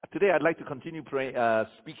Today I'd like to continue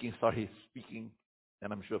speaking,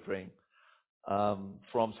 and I'm sure praying,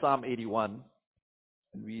 from Psalm 81.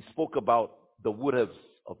 And we spoke about the would-haves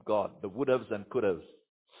of God, the would-haves and could-haves.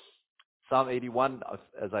 Psalm 81,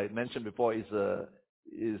 as I mentioned before, is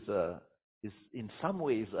in some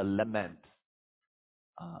ways a lament,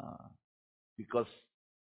 because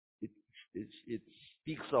it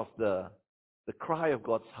speaks of the cry of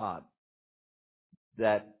God's heart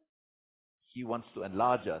that He wants to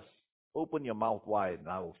enlarge us. Open your mouth wide and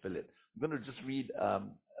I will fill it. I'm going to just read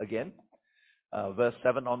again, verse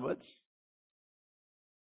 7 onwards.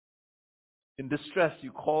 In distress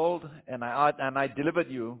you called, and I delivered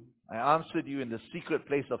you. I answered you in the secret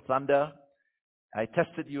place of thunder. I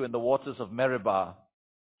tested you in the waters of Meribah.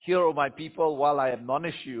 Hear, O my people, while I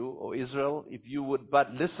admonish you, O Israel, if you would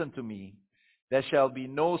but listen to me. There shall be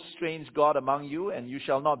no strange God among you, and you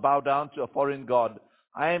shall not bow down to a foreign God.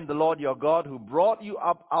 I am the Lord your God who brought you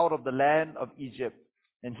up out of the land of Egypt.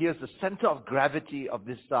 And here's the center of gravity of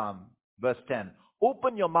this psalm. Verse 10.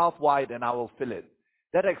 Open your mouth wide and I will fill it.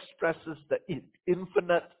 That expresses the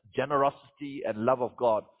infinite generosity and love of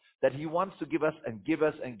God, that He wants to give us and give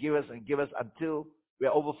us and give us and give us until we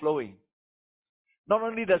are overflowing. Not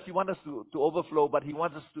only does He want us to overflow, but He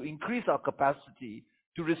wants us to increase our capacity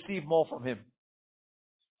to receive more from Him.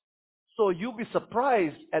 So you'll be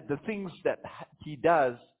surprised at the things that He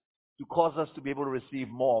does to cause us to be able to receive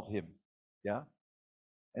more of Him. Yeah?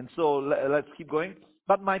 And so let's keep going.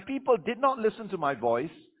 But my people did not listen to my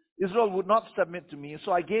voice. Israel would not submit to me.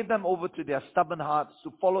 So I gave them over to their stubborn hearts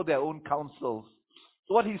to follow their own counsels.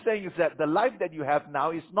 So what He's saying is that the life that you have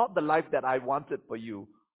now is not the life that I wanted for you.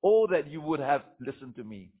 Oh, that you would have listened to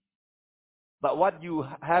me. But what you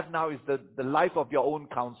have now is the life of your own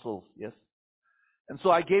counsels. Yes? And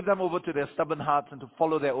so I gave them over to their stubborn hearts and to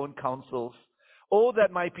follow their own counsels. Oh,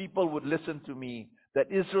 that my people would listen to me, that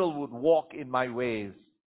Israel would walk in my ways.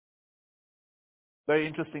 Very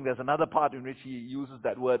interesting. There's another part in which he uses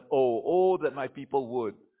that word, oh, that my people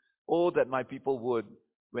would. Oh, that my people would,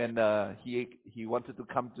 when he wanted to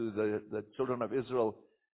come to the children of Israel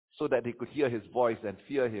so that they could hear His voice and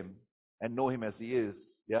fear Him and know Him as He is.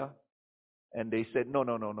 Yeah? And they said, no.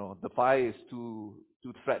 The fire is too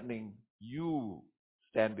threatening. You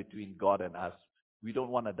stand between God and us. We don't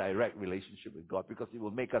want a direct relationship with God because it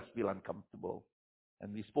will make us feel uncomfortable.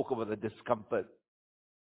 And we spoke about the discomfort.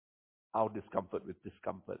 Our discomfort with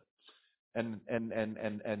discomfort. And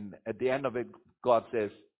at the end of it, God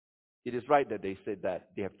says, it is right that they said that.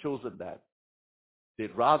 They have chosen that.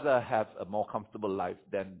 They'd rather have a more comfortable life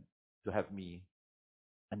than to have me.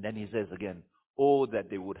 And then He says again, oh, that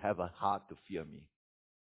they would have a heart to fear me.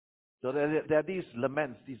 So there are these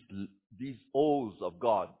laments, these ohs of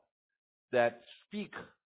God that speak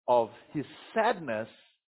of His sadness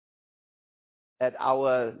at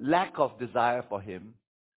our lack of desire for Him,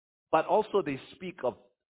 but also they speak of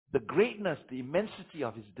the greatness, the immensity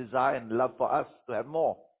of His desire and love for us to have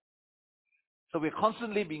more. So we're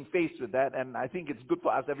constantly being faced with that, and I think it's good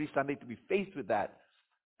for us every Sunday to be faced with that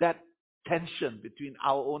tension between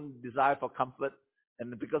our own desire for comfort,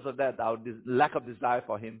 and because of that, our lack of desire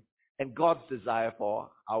for Him, and God's desire for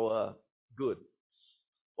our good.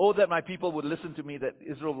 Oh, that my people would listen to me, that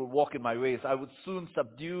Israel would walk in my ways. I would soon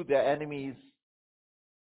subdue their enemies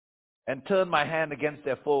and turn my hand against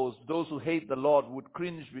their foes. Those who hate the Lord would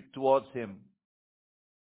cringe towards Him.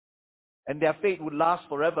 And their fate would last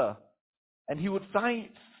forever. And He would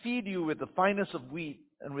feed you with the finest of wheat,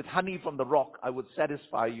 and with honey from the rock I would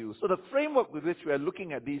satisfy you. So the framework with which we are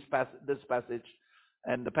looking at this passage,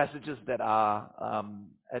 and the passages that are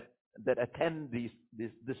that attend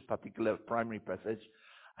this particular primary passage,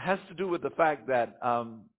 has to do with the fact that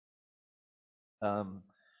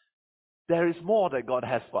there is more that God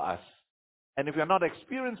has for us. And if we are not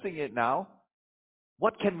experiencing it now,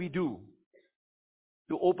 what can we do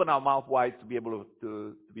to open our mouth wide to be able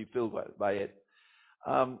to be filled by it?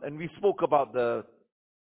 And we spoke about the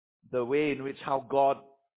way in which how God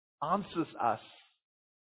answers us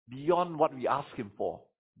beyond what we ask Him for.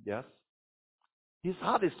 Yes? His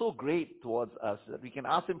heart is so great towards us that we can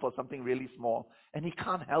ask Him for something really small, and He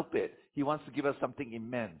can't help it. He wants to give us something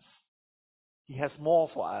immense. He has more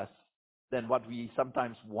for us than what we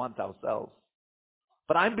sometimes want ourselves.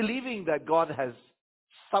 But I'm believing that God has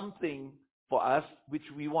something for us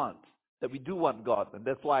which we want, that we do want God. And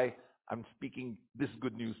that's why I'm speaking this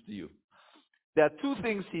good news to you. There are two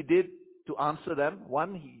things He did to answer them.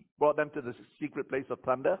 One, He brought them to the secret place of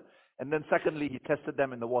thunder. And then secondly, He tested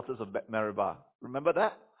them in the waters of Meribah. Remember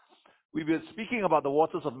that? We've been speaking about the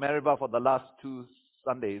waters of Meribah for the last 2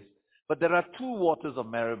 Sundays. But there are 2 waters of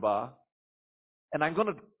Meribah. And I'm going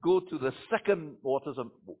to go to the second waters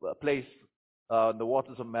of place, the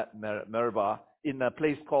waters of Meribah, in a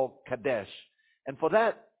place called Kadesh. And for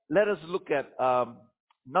that, let us look at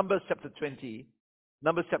Numbers chapter 20.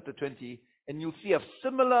 Numbers chapter 20, and you'll see a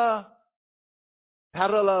similar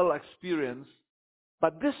parallel experience,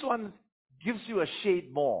 but this one gives you a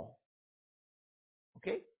shade more.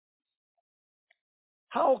 Okay?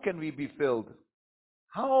 How can we be filled?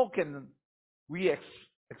 How can we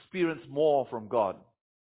experience more from God?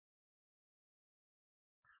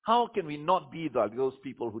 How can we not be like those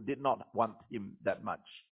people who did not want Him that much?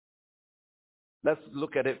 Let's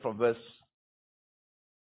look at it from verse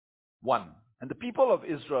 1. And the people of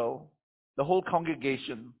Israel, the whole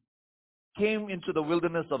congregation, came into the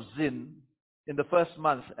wilderness of Zin in the first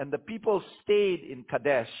month, and the people stayed in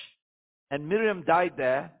Kadesh, and Miriam died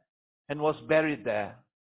there and was buried there.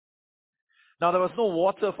 Now there was no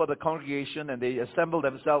water for the congregation, and they assembled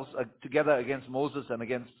themselves together against Moses and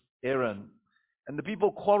against Aaron. And the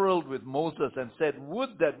people quarreled with Moses and said,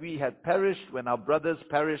 "Would that we had perished when our brothers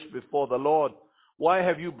perished before the Lord. Why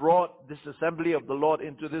have you brought this assembly of the Lord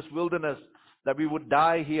into this wilderness, that we would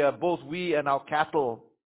die here, both we and our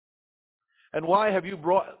cattle? And why have you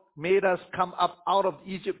made us come up out of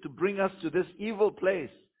Egypt to bring us to this evil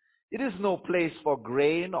place? It is no place for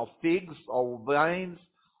grain or figs or vines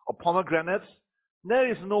or pomegranates.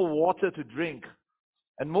 There is no water to drink."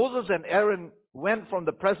 And Moses and Aaron went from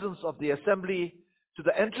the presence of the assembly to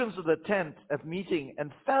the entrance of the tent of meeting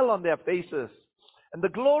and fell on their faces. And the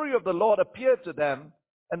glory of the Lord appeared to them.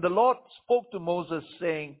 And the Lord spoke to Moses,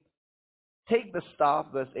 saying, "Take the staff,"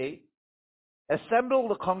 verse 8, "assemble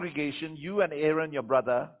the congregation, you and Aaron your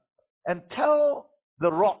brother, and tell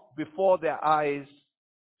the rock before their eyes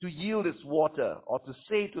to yield its water," or to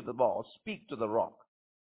say to the rock, or speak to the rock.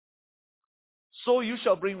 "So you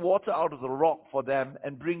shall bring water out of the rock for them,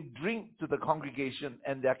 and bring drink to the congregation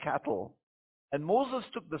and their cattle." And Moses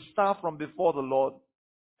took the staff from before the Lord,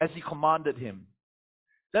 as he commanded him.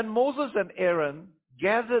 Then Moses and Aaron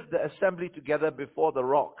gathered the assembly together before the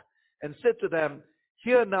rock, and said to them,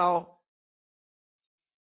 "Hear now,"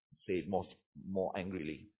 say it more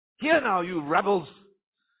angrily, "Hear now, you rebels,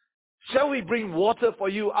 shall we bring water for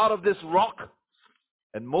you out of this rock?"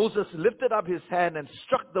 And Moses lifted up his hand and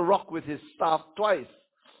struck the rock with his staff twice.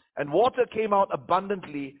 And water came out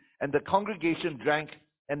abundantly, and the congregation drank,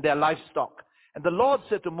 and their livestock. And the Lord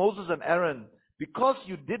said to Moses and Aaron, "Because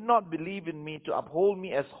you did not believe in me to uphold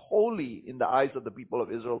me as holy in the eyes of the people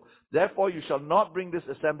of Israel, therefore you shall not bring this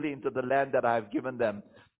assembly into the land that I have given them.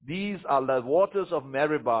 These are the waters of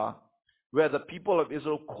Meribah, where the people of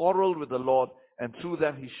Israel quarreled with the Lord, and through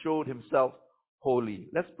them he showed himself holy."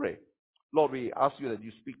 Let's pray. Lord, we ask you that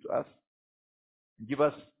you speak to us. Give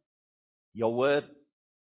us your word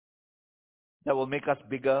that will make us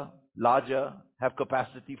bigger, larger, have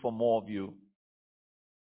capacity for more of you.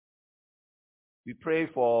 We pray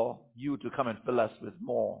for you to come and fill us with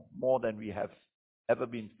more than we have ever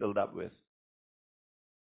been filled up with.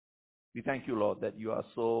 We thank you, Lord, that you are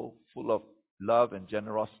so full of love and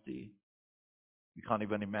generosity. We can't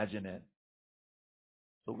even imagine it.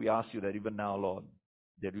 So we ask you that even now, Lord,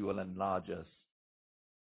 that you will enlarge us.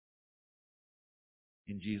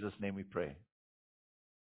 In Jesus' name we pray.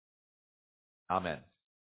 Amen.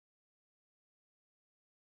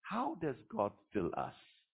 How does God fill us?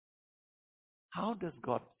 How does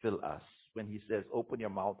God fill us when he says, "Open your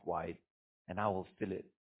mouth wide and I will fill it"?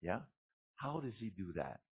 Yeah? How does he do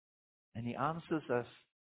that? And he answers us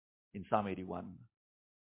in Psalm 81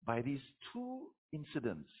 by these two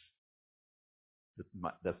incidents: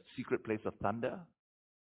 the secret place of thunder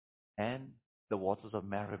and the waters of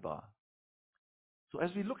Meribah. So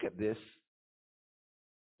as we look at this,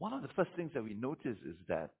 one of the first things that we notice is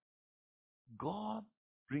that God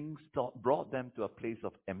brought them to a place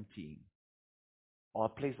of emptying, or a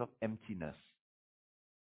place of emptiness.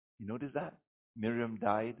 You notice that? Miriam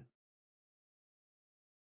died.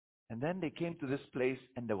 And then they came to this place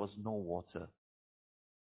and there was no water.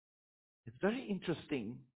 It's very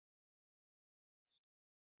interesting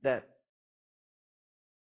that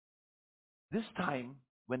this time,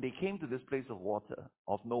 when they came to this place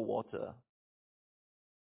of no water,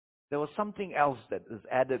 there was something else that was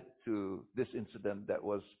added to this incident that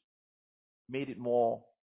made it more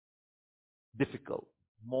difficult,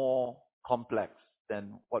 more complex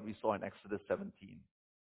than what we saw in Exodus 17.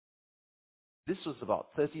 This was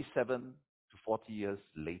about 37 to 40 years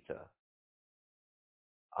later,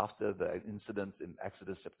 after the incident in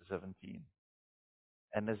Exodus chapter 17.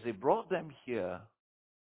 And as they brought them here,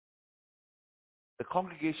 the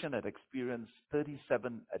congregation had experienced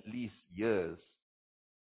 37 at least years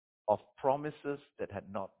of promises that had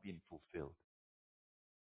not been fulfilled.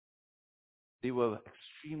 They were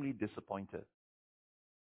extremely disappointed.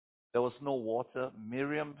 There was no water.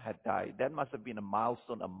 Miriam had died. That must have been a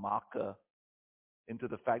milestone, a marker into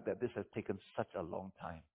the fact that this has taken such a long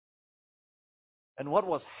time. And what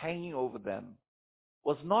was hanging over them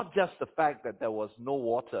was not just the fact that there was no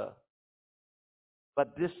water,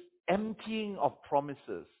 but this emptying of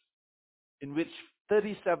promises in which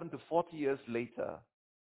 37 to 40 years later,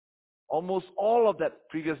 almost all of that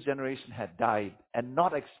previous generation had died and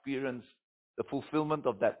not experienced the fulfillment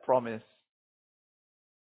of that promise.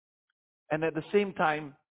 And at the same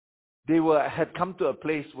time, had come to a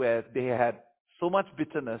place where they had so much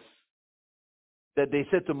bitterness that they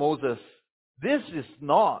said to Moses, "This is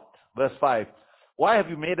not," verse 5, "why have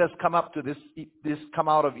you made us come up to come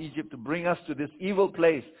out of Egypt to bring us to this evil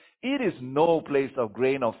place? It is no place of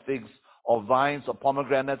grain or figs or vines or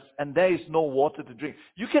pomegranates, and there is no water to drink."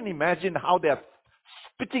 You can imagine how they're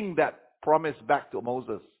spitting that promise back to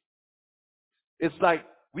Moses. It's like,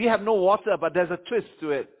 we have no water, but there's a twist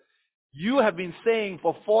to it. You have been saying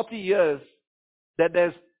for 40 years that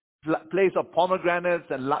there's place of pomegranates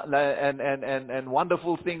and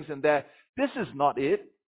wonderful things in there. This is not it.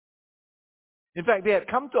 In fact, they had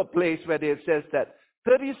come to a place where it says that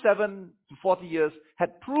 37 to 40 years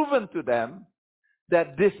had proven to them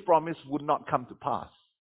that this promise would not come to pass.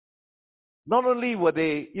 Not only were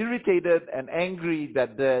they irritated and angry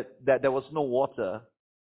that there was no water,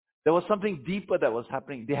 there was something deeper that was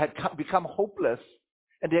happening. They had become hopeless,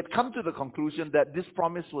 and they had come to the conclusion that this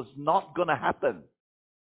promise was not going to happen.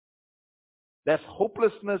 There's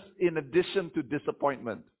hopelessness in addition to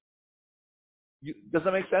disappointment. Does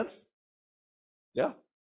that make sense? Yeah?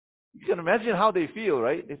 You can imagine how they feel,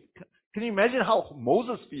 right? Can you imagine how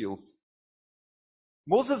Moses feels?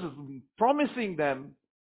 Moses is promising them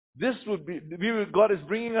God is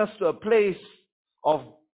bringing us to a place of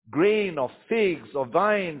grain, of figs, of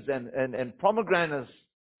vines, and pomegranates.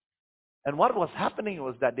 And what was happening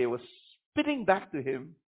was that they were spitting back to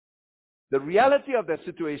him the reality of their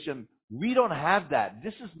situation. We don't have that.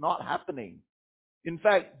 This is not happening. In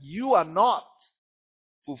fact, you are not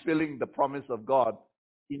fulfilling the promise of God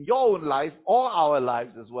in your own life or our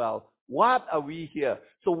lives as well. What are we here?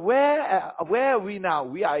 So where are we now?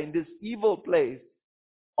 We are in this evil place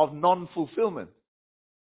of non-fulfillment.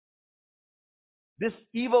 This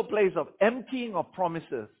evil place of emptying of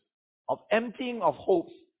promises, of emptying of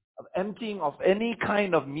hopes, of emptying of any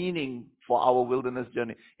kind of meaning for our wilderness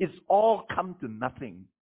journey. It's all come to nothing.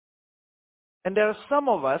 And there are some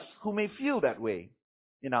of us who may feel that way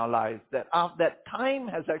in our lives, that time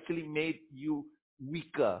has actually made you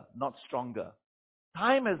weaker, not stronger.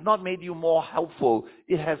 Time has not made you more helpful.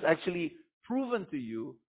 It has actually proven to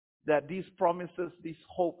you that these promises, these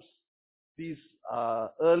hopes, these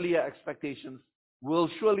earlier expectations will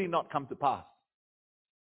surely not come to pass.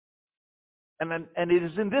 And it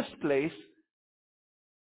is in this place,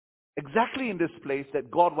 exactly in this place,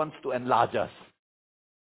 that God wants to enlarge us.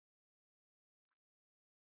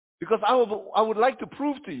 Because I would like to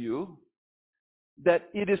prove to you that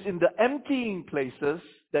it is in the emptying places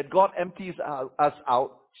that God empties us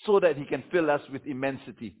out so that He can fill us with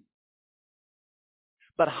immensity.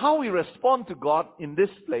 But how we respond to God in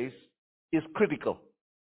this place is critical.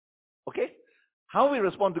 Okay? How we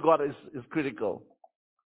respond to God is critical.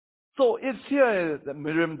 So it's here that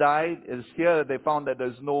Miriam died. It's here that they found that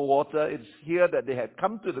there's no water. It's here that they had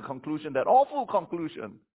come to the conclusion, that awful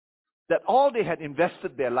conclusion, that all they had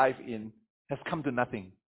invested their life in has come to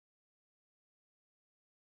nothing.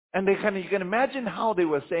 And you can imagine how they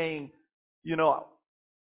were saying,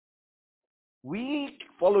 we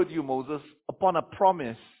followed you, Moses, upon a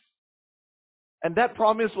promise. And that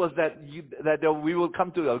promise was that we will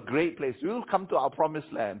come to a great place. We will come to our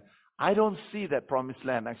promised land. I don't see that promised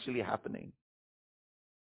land actually happening.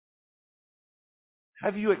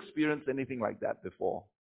 Have you experienced anything like that before?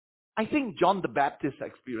 I think John the Baptist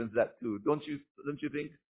experienced that too. Don't you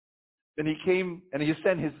think? When he came and he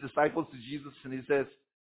sent his disciples to Jesus and he says,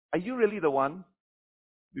 "Are you really the one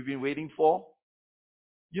we've been waiting for?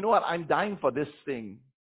 You know what? I'm dying for this thing.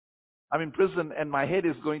 I'm in prison and my head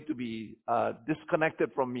is going to be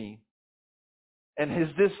disconnected from me. And is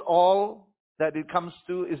this all that it comes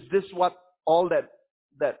to? Is this what all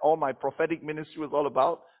that all my prophetic ministry was all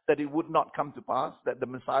about? That it would not come to pass? That the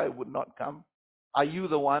Messiah would not come? Are you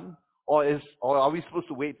the one? Or are we supposed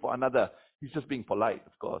to wait for another?" He's just being polite,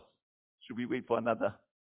 of course. Should we wait for another?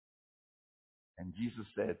 And Jesus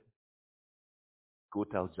said, "Go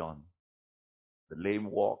tell John, the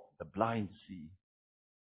lame walk, the blind see,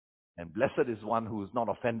 and blessed is one who is not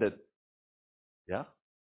offended." Yeah?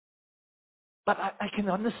 But I can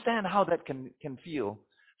understand how that can feel.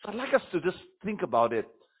 So I'd like us to just think about it.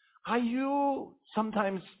 Are you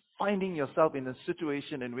sometimes finding yourself in a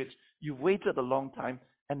situation in which you've waited a long time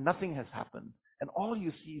and nothing has happened? And all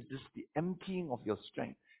you see is just the emptying of your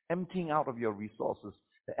strength, emptying out of your resources,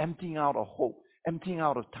 the emptying out of hope, emptying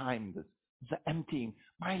out of time, the emptying.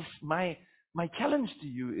 My challenge to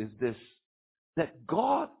you is this, that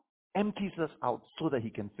God empties us out so that He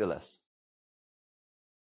can fill us.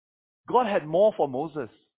 God had more for Moses.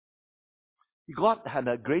 God had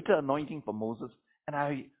a greater anointing for Moses, and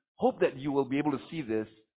I hope that you will be able to see this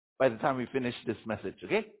by the time we finish this message,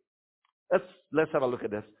 okay? Let's have a look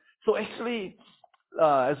at this. So actually,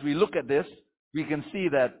 as we look at this, we can see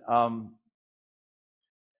that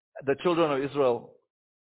the children of Israel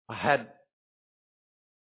had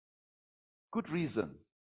good reason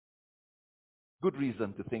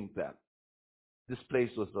to think that this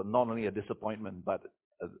place was not only a disappointment, but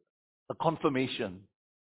a confirmation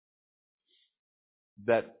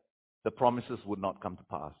that the promises would not come to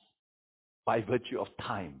pass by virtue of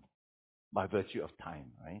time. By virtue of time,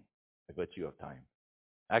 right? By virtue of time.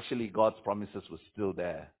 Actually, God's promises were still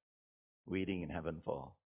there, waiting in heaven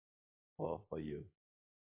for you.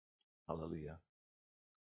 Hallelujah.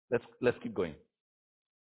 Let's keep going.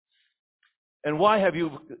 And why have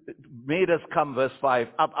you made us come, verse 5,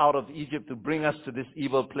 up out of Egypt to bring us to this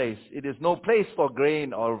evil place? It is no place for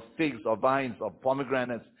grain or figs or vines or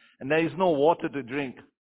pomegranates, and there is no water to drink.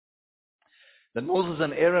 Then Moses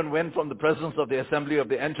and Aaron went from the presence of the assembly of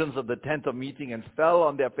the entrance of the tent of meeting and fell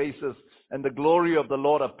on their faces, and the glory of the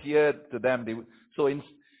Lord appeared to them.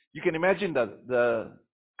 You can imagine that the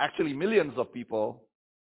actually millions of people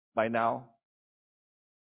by now,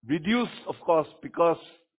 reduced, of course, because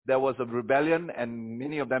there was a rebellion and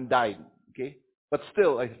many of them died, okay? But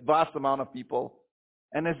still, a vast amount of people.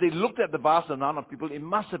 And as they looked at the vast amount of people, it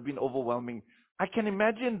must have been overwhelming. I can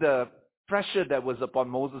imagine the pressure that was upon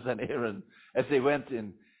Moses and Aaron as they went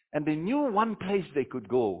in. And they knew one place they could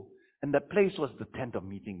go, and that place was the tent of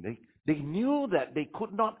meeting. They knew that they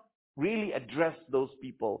could not really address those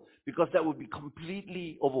people because that would be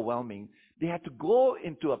completely overwhelming. They had to go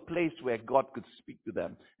into a place where God could speak to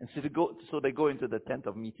them. And so they go into the tent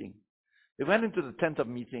of meeting. They went into the tent of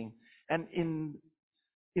meeting, and in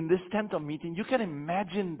this tent of meeting, you can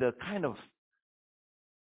imagine the kind of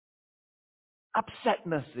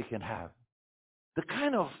upsetness they can have, the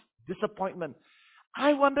kind of disappointment.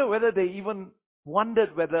 I wonder whether they even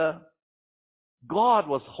wondered whether God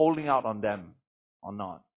was holding out on them or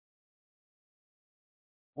not.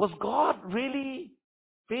 Was God really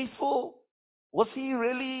faithful? Was He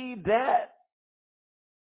really there?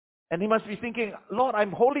 And he must be thinking, Lord,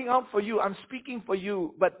 I'm holding out for you. I'm speaking for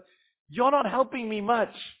you, but you're not helping me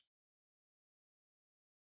much.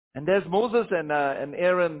 And there's Moses and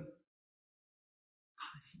Aaron.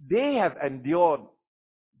 They have endured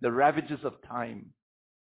the ravages of time.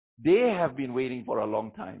 They have been waiting for a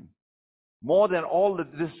long time. More than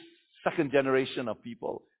this second generation of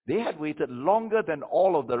people. They had waited longer than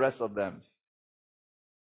all of the rest of them.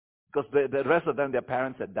 Because the rest of them, their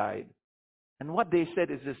parents had died. And what they said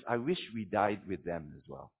is this, I wish we died with them as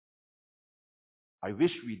well. I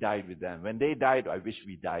wish we died with them. When they died, I wish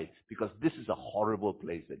we died. Because this is a horrible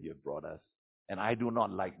place that you have brought us. And I do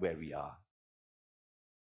not like where we are.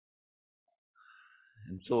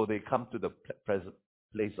 And so they come to the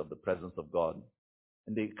place of the presence of God.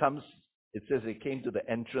 And it says they came to the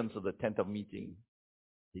entrance of the tent of meeting.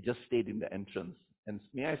 They just stayed in the entrance. And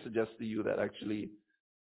may I suggest to you that actually,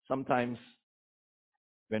 sometimes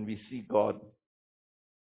when we see God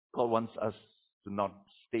wants us to not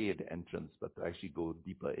stay at the entrance, but to actually go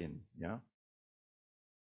deeper in. Yeah?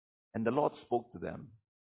 And the Lord spoke to them.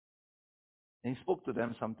 And He spoke to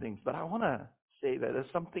them some things. But I want to say that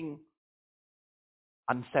there's something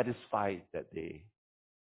unsatisfied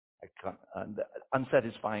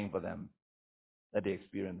unsatisfying for them that they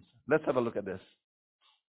experience. Let's have a look at this.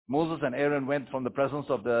 Moses and Aaron went from the presence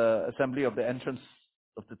of the assembly of the entrance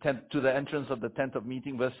of the tent to the entrance of the tent of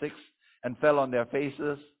meeting, verse 6, and fell on their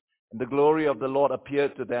faces, and the glory of the Lord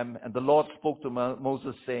appeared to them. And the Lord spoke to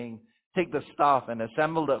Moses, saying, take the staff and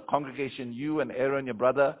assemble the congregation, you and Aaron your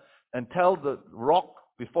brother, and tell the rock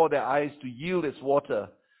before their eyes to yield its water.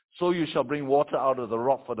 So you shall bring water out of the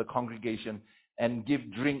rock for the congregation, and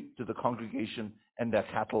give drink to the congregation and their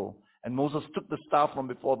cattle. And Moses took the staff from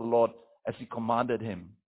before the Lord as he commanded him.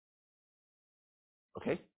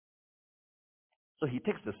 Okay? So he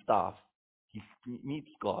takes the staff, he meets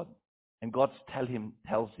God, and God tells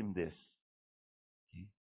him this. Okay?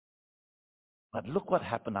 But look what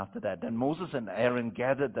happened after that. Then Moses and Aaron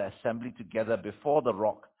gathered the assembly together before the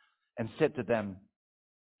rock and said to them,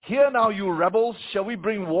 hear now, you rebels, shall we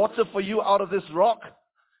bring water for you out of this rock?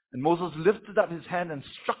 And Moses lifted up his hand and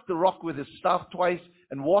struck the rock with his staff twice,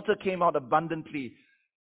 and water came out abundantly.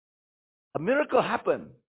 A miracle happened.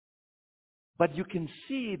 But you can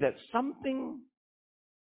see that something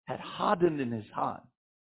had hardened in his heart.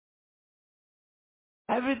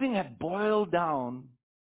 Everything had boiled down,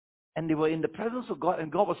 and they were in the presence of God,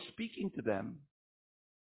 and God was speaking to them.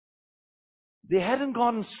 They hadn't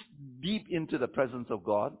gone deep into the presence of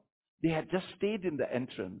God. They had just stayed in the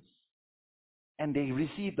entrance, and they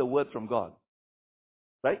received the word from God.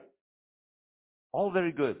 Right? All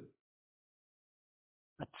very good.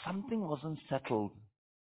 But something wasn't settled.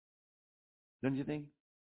 Don't you think?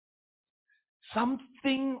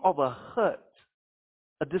 Something of a hurt,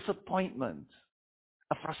 a disappointment,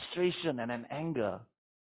 a frustration, and an anger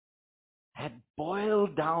had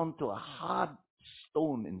boiled down to a hard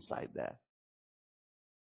stone inside there.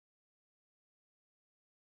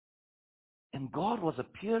 And God was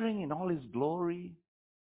appearing in all his glory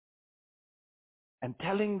and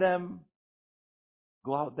telling them,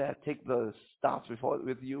 go out there, take the staff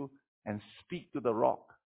with you, and speak to the rock.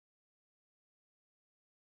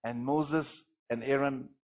 And Moses and Aaron,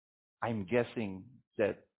 I'm guessing,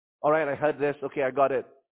 said, all right, I heard this. Okay, I got it.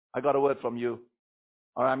 I got a word from you.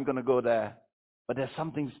 All right, I'm going to go there. But there's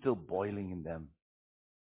something still boiling in them.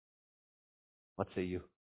 What say you?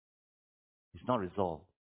 It's not resolved.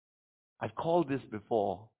 I've called this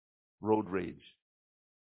before road rage.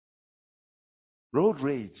 Road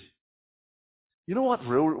rage. You know what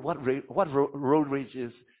road rage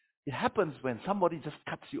is? It happens when somebody just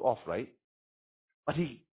cuts you off, right? But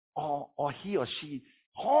he or she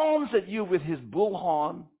horns at you with his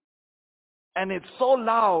bullhorn, and it's so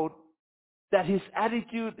loud that his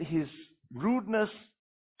attitude, his rudeness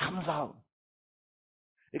comes out.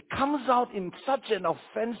 It comes out in such an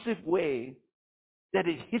offensive way that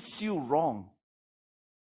it hits you wrong.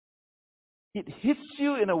 It hits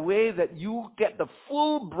you in a way that you get the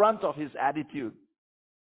full brunt of his attitude,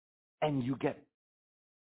 and you get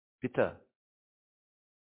bitter.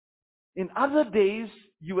 In other days,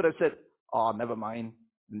 you would have said, oh, never mind,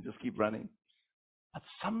 and just keep running. But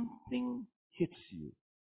something hits you.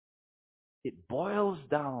 It boils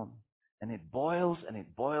down, and it boils, and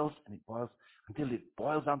it boils, and it boils, until it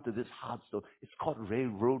boils down to this hard stone. It's called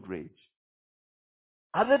road rage.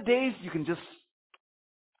 Other days, you can just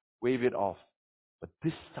wave it off. But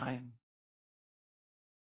this time,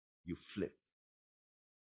 you flip.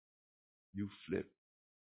 You flip.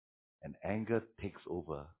 And anger takes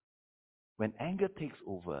over. When anger takes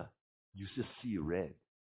over, you just see red.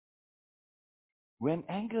 When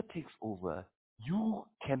anger takes over, you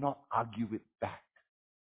cannot argue it back.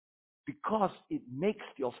 Because it makes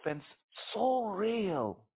the offense so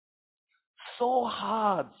real, so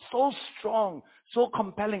hard, so strong, so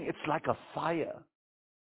compelling. It's like a fire.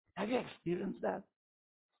 Have you experienced that?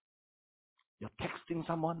 You're texting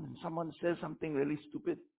someone and someone says something really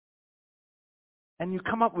stupid. And you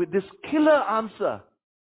come up with this killer answer.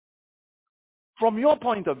 From your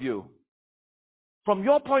point of view,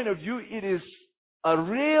 it is a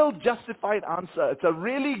real justified answer. It's a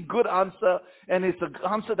really good answer, and it's an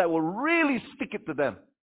answer that will really stick it to them.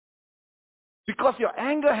 Because your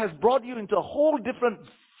anger has brought you into a whole different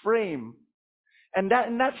frame. And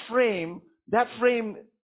that frame has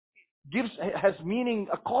meaning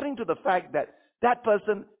according to the fact that that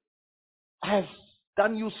person has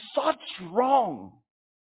done you such wrong.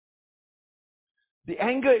 The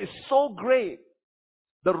anger is so great.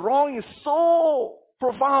 The wrong is so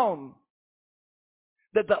profound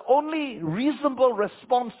that the only reasonable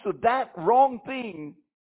response to that wrong thing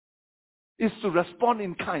is to respond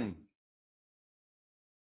in kind.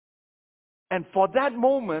 And for that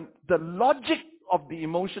moment, the logic of the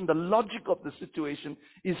emotion, the logic of the situation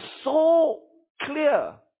is so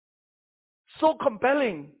clear, so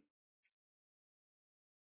compelling.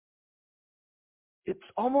 It's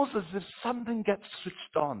almost as if something gets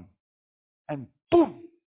switched on. And boom,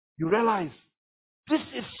 you realize, this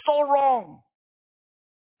is so wrong.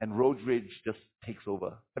 And road rage just takes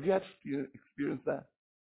over. Have you experienced that?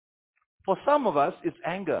 For some of us, it's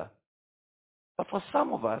anger. But for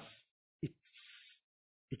some of us,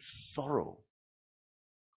 it's sorrow.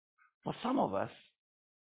 For some of us,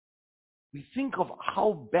 we think of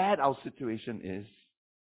how bad our situation is,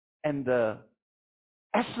 and the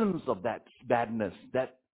essence of that badness,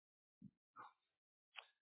 that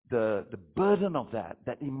the burden of that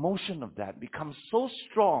emotion of that becomes so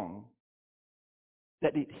strong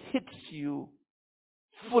that it hits you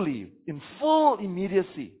fully, in full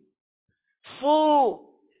immediacy.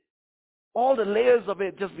 All the layers of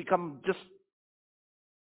it just become just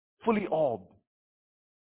fully orbed.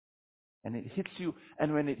 And it hits you,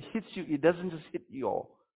 and when it hits you, it doesn't just hit your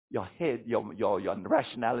your head, your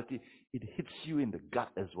rationality, it hits you in the gut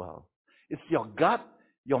as well. It's your gut,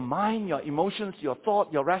 your mind, your emotions, your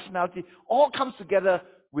thought, your rationality, all comes together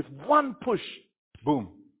with one push. Boom.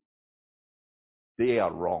 They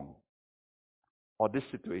are wrong. Or this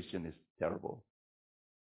situation is terrible.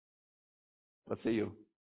 What say you?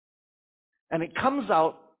 And it comes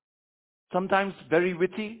out sometimes very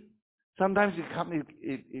witty. Sometimes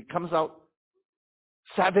it comes out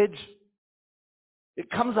savage.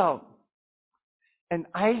 It comes out. And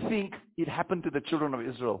I think it happened to the children of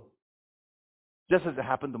Israel, just as it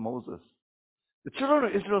happened to Moses. The children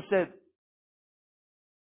of Israel said,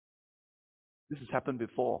 this has happened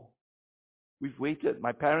before. We've waited.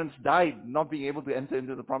 My parents died not being able to enter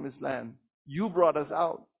into the promised land. You brought us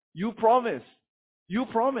out. You promised. You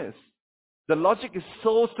promised. The logic is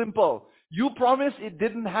so simple. You promised, it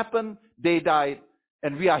didn't happen, they died,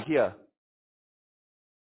 and we are here.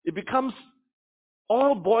 It becomes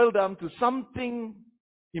all boiled down to something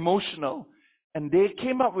emotional. And they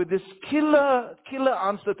came up with this killer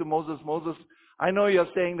answer to Moses. Moses, I know you're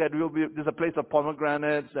saying that there's a place of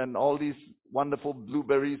pomegranates and all these wonderful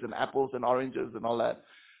blueberries and apples and oranges and all that.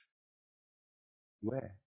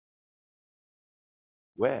 Where?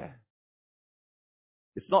 Where?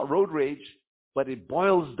 It's not road rage, but it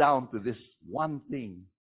boils down to this one thing.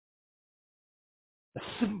 A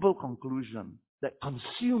simple conclusion that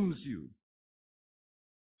consumes you.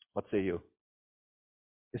 What say you?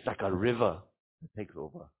 It's like a river that takes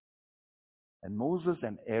over. And Moses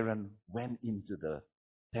and Aaron went into the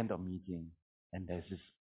tent of meeting, and there's this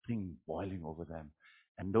thing boiling over them.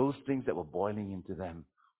 And those things that were boiling into them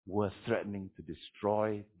were threatening to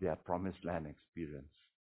destroy their promised land experience.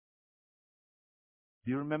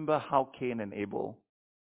 Do you remember how Cain and Abel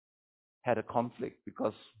had a conflict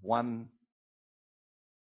because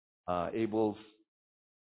Abel's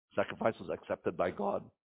sacrifice was accepted by God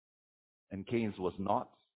and Cain's was not?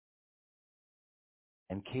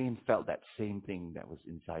 And Cain felt that same thing that was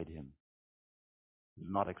inside him. It was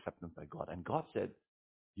not accepted by God. And God said,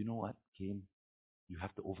 you know what, Cain, you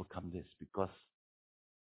have to overcome this because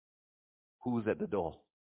who's at the door?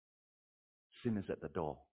 Sin is at the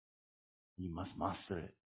door. You must master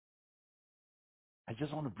it. I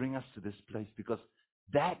just want to bring us to this place because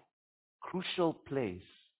that crucial place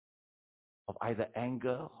of either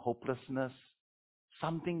anger, hopelessness,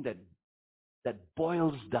 something that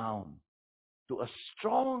boils down to a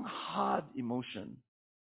strong, hard emotion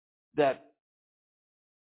that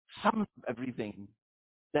sums everything,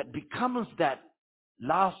 that becomes that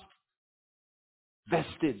last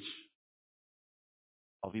vestige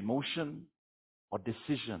of emotion or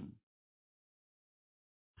decision,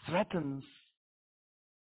 threatens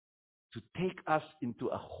to take us into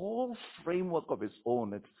a whole framework of its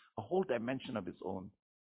own. It's a whole dimension of its own.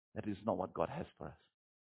 That is not what God has for us.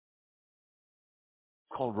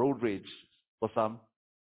 It's called road rage for some.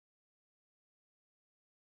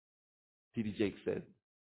 T.D. Jakes said,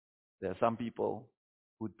 there are some people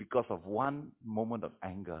who, because of one moment of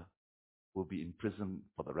anger, will be in prison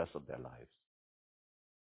for the rest of their lives.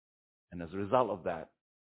 And as a result of that,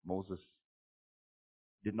 Moses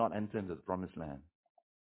did not enter into the promised land.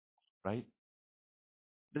 Right?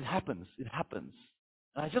 It happens. It happens.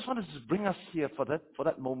 And I just wanted to bring us here for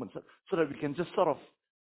that moment so that we can just sort of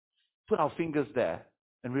put our fingers there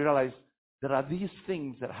and realize there are these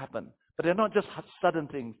things that happen. But they're not just sudden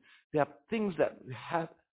things. They are things that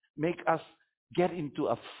make us get into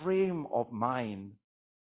a frame of mind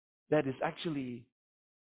that is actually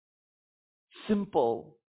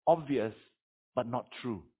simple, obvious, but not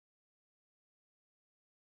true.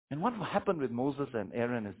 And what happened with Moses and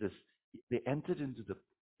Aaron is this. They entered into the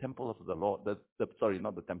temple of the Lord. Not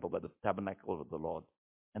the temple, but the tabernacle of the Lord.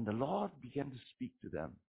 And the Lord began to speak to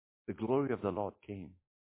them. The glory of the Lord came.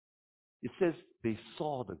 It says they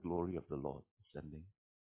saw the glory of the Lord descending.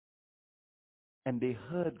 And they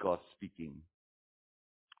heard God speaking,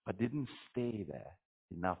 but didn't stay there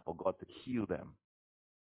enough for God to heal them.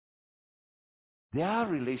 Their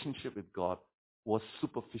relationship with God was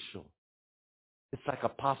superficial. It's like a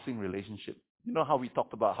passing relationship. You know how we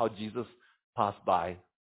talked about how Jesus passed by?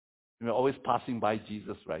 We're always passing by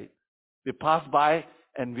Jesus, right? We pass by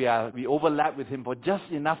and we overlap with him for just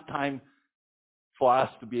enough time for us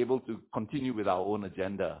to be able to continue with our own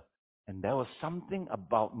agenda. And there was something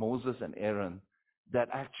about Moses and Aaron that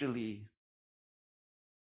actually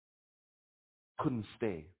couldn't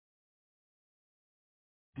stay.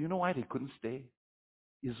 Do you know why they couldn't stay?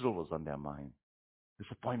 Israel was on their mind.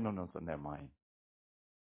 Disappointment was on their mind.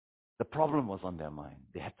 The problem was on their mind.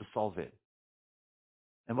 They had to solve it.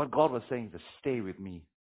 And what God was saying is, stay with me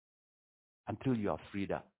until you are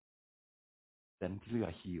freed up. until you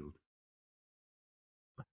are healed.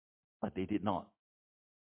 But they did not.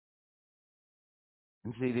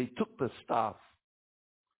 And so they took the staff.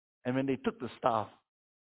 And when they took the staff,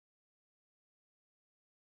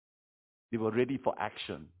 they were ready for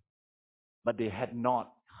action. But they had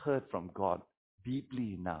not heard from God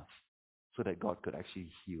deeply enough so that God could actually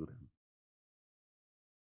heal them.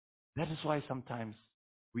 That is why sometimes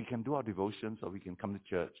we can do our devotions or we can come to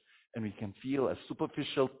church and we can feel a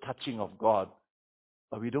superficial touching of God,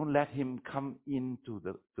 but we don't let Him come into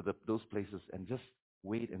those places and just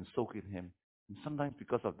wait and soak in Him. And sometimes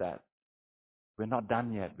because of that, we're not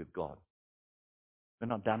done yet with God. We're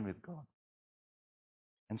not done with God.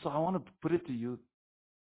 And so I want to put it to you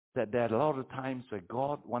that there are a lot of times where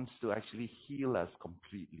God wants to actually heal us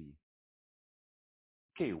completely.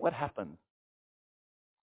 Okay, what happened?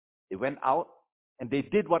 They went out and they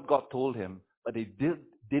did what God told him, but they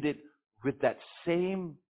did it with that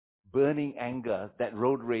same burning anger, that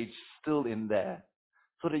road rage still in there.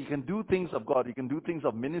 So that you can do things of God, you can do things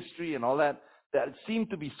of ministry and all that seem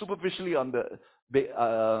to be superficially on the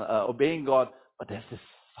obeying God, but there's this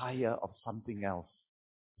fire of something else,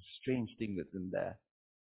 a strange thing that's in there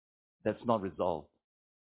that's not resolved.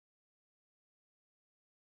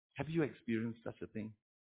 Have you experienced such a thing?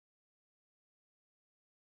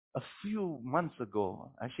 A few months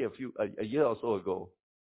ago, actually a year or so ago,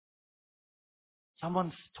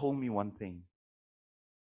 someone told me one thing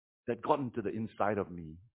that got into the inside of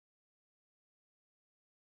me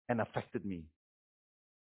and affected me.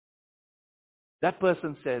 That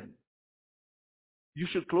person said, you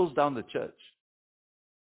should close down the church.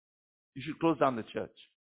 You should close down the church.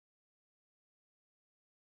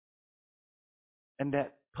 And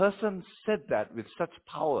that person said that with such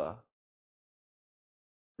power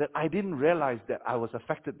that I didn't realize that I was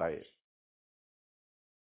affected by it.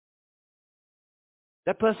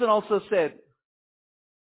 That person also said,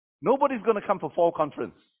 nobody's going to come for fall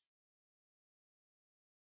conference.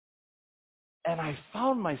 And I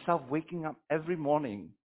found myself waking up every morning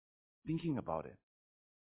thinking about it.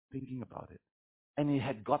 And it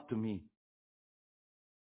had got to me.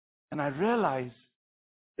 And I realized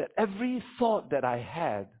that every thought that I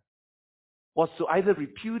had was to either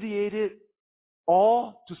repudiate it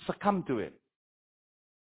or to succumb to it.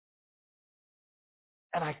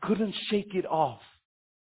 And I couldn't shake it off.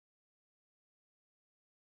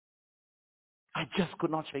 I just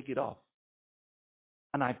could not shake it off.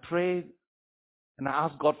 And I prayed and I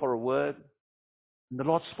asked God for a word. And the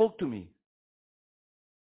Lord spoke to me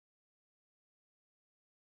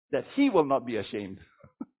that He will not be ashamed.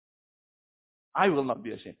 I will not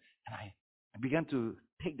be ashamed. And I began to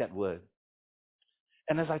take that word.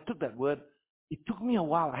 And as I took that word, it took me a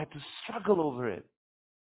while. I had to struggle over it.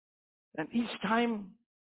 And each time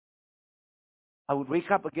I would wake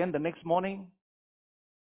up again the next morning,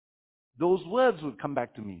 those words would come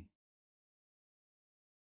back to me.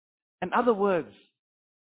 And other words.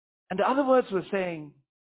 And the other words were saying,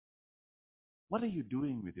 what are you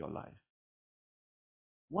doing with your life?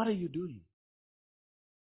 What are you doing?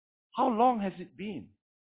 How long has it been?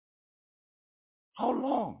 How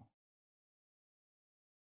long?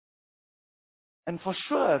 And for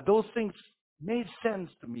sure, those things made sense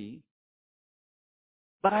to me,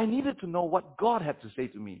 but I needed to know what God had to say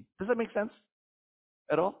to me. Does that make sense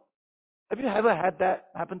at all? Have you ever had that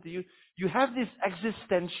happen to you? You have this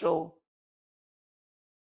existential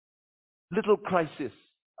little crisis.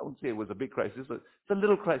 I wouldn't say it was a big crisis, but it's a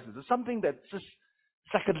little crisis. It's something that's just,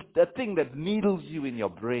 it's like a thing that needles you in your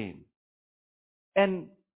brain. And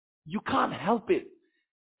you can't help it.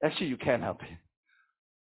 Actually, you can help it.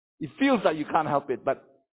 It feels like you can't help it, but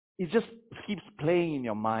it just keeps playing in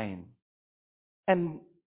your mind. And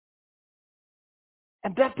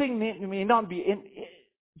that thing may not be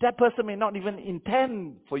that person may not even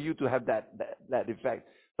intend for you to have that effect.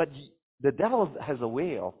 But the devil has a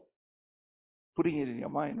way of putting it in your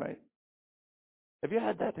mind, right? Have you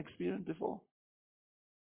had that experience before?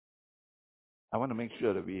 I want to make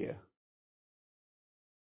sure that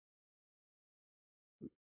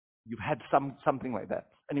you've had something like that.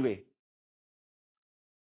 Anyway,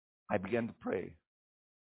 I began to pray.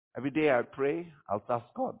 Every day I pray, I'll ask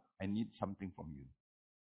God, I need something from you.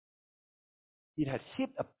 It had hit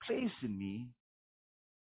a place in me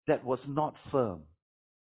that was not firm.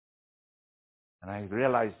 And I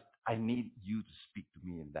realized I need you to speak to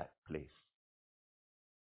me in that place.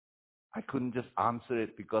 I couldn't just answer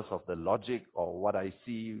it because of the logic or what I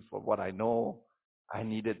see, for what I know. I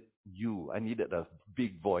needed you. I needed a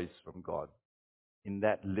big voice from God in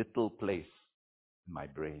that little place in my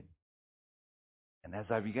brain. And as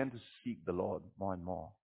I began to seek the Lord more and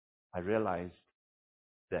more, I realized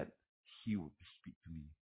that He would speak to me.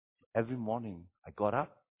 Every morning, I got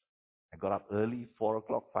up early, 4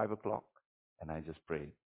 o'clock, 5 o'clock, and I just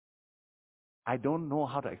prayed. I don't know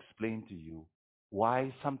how to explain to you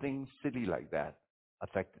why something silly like that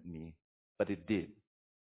affected me, but it did.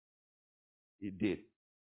 It did.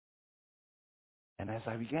 And as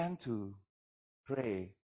I began to pray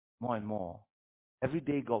more and more, every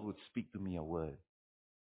day God would speak to me a word.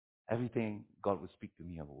 Everything God would speak to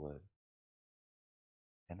me a word.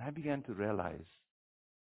 And I began to realize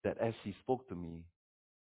that as He spoke to me,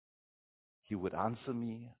 He would answer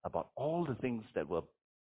me about all the things that were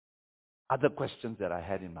other questions that I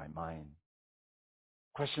had in my mind.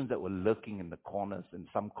 Questions that were lurking in the corners in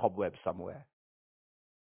some cobweb somewhere.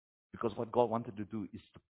 Because what God wanted to do is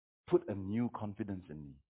to put a new confidence in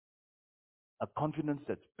me. A confidence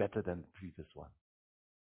that's better than the previous one.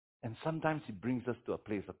 And sometimes He brings us to a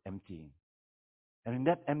place of emptying. And in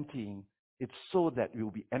that emptying, it's so that we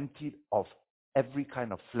will be emptied of every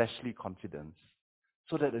kind of fleshly confidence,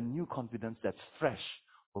 so that a new confidence that's fresh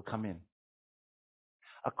will come in.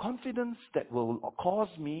 A confidence that will cause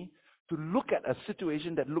me to look at a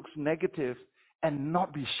situation that looks negative and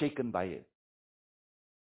not be shaken by it.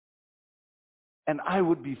 And I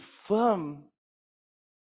would be firm,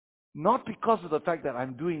 not because of the fact that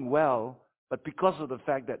I'm doing well, but because of the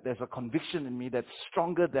fact that there's a conviction in me that's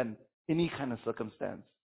stronger than any kind of circumstance.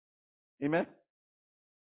 Amen?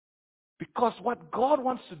 Because what God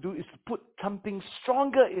wants to do is to put something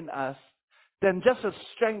stronger in us than just a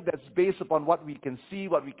strength that's based upon what we can see,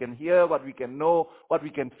 what we can hear, what we can know, what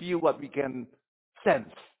we can feel, what we can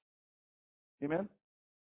sense. Amen?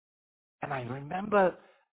 And I remember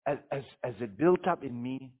as it built up in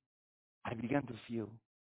me, I began to feel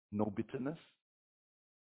no bitterness,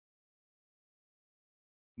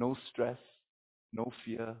 no stress, no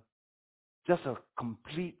fear, just a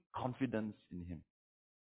complete confidence in Him.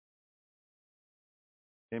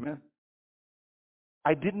 Amen?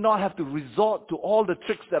 I did not have to resort to all the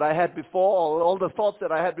tricks that I had before, or all the thoughts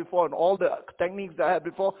that I had before, and all the techniques that I had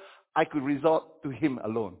before. I could resort to Him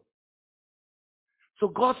alone. So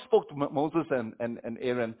God spoke to Moses and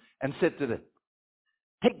Aaron and said to them,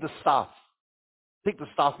 take the staff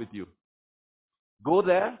with you. Go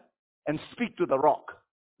there and speak to the rock.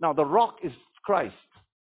 Now the rock is Christ,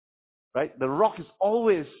 right? The rock is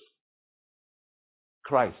always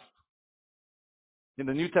Christ. In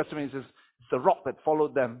the New Testament it says, it's the rock that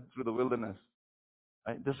followed them through the wilderness.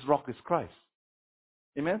 Right? This rock is Christ.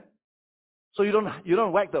 Amen? So you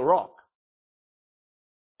don't whack the rock.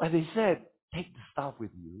 But they said, take the staff with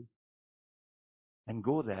you and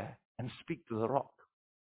go there and speak to the rock.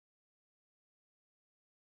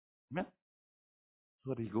 Amen?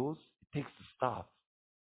 So he goes, he takes the staff.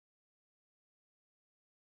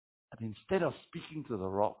 And instead of speaking to the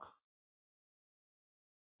rock,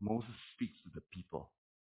 Moses speaks to the people.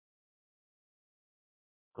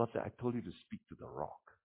 God said, I told you to speak to the rock.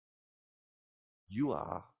 You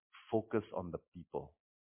are focused on the people.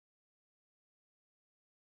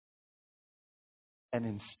 And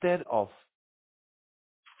instead of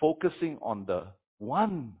focusing on the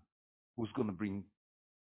one who's going to bring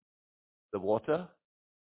the water,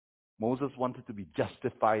 Moses wanted to be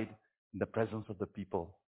justified in the presence of the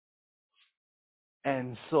people.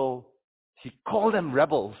 And so he called them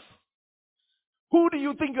rebels. Who do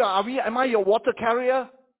you think you are? Am I your water carrier?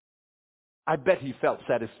 I bet he felt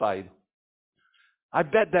satisfied. I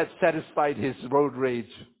bet that satisfied his road rage,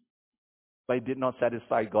 but it did not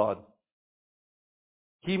satisfy God.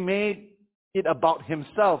 He made it about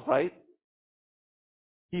himself, right?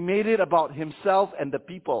 He made it about himself and the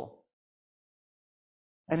people.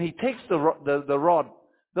 And he takes the rod.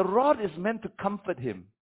 The rod is meant to comfort him.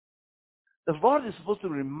 The rod is supposed to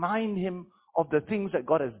remind him of the things that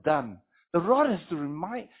God has done. The rod is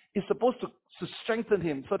supposed to strengthen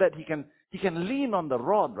him so that he can lean on the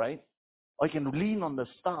rod, right? Or he can lean on the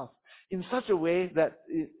staff in such a way that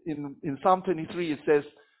in Psalm 23 it says,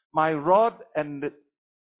 my rod and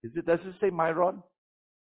does it say my rod?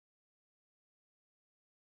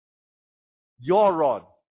 Your rod,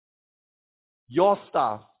 your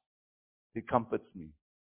staff, it comforts me.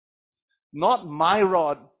 Not my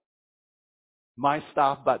rod, my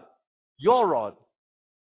staff, but your rod,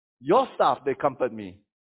 your staff, they comfort me.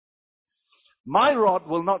 My rod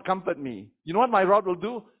will not comfort me. You know what my rod will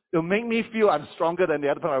do? It'll make me feel I'm stronger than the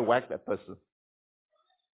other time I whack that person.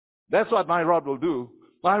 That's what my rod will do.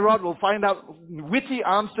 My rod will find out witty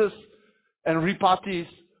answers and repartees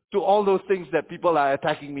to all those things that people are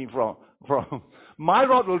attacking me from. My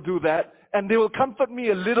rod will do that, and they will comfort me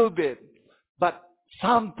a little bit. But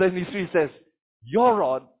Psalm 23 says, your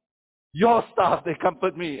rod, your staff, they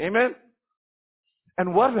comfort me. Amen?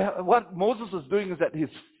 And what Moses was doing is that he's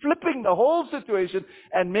flipping the whole situation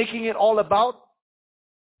and making it all about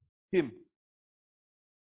him.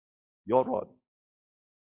 Your rod,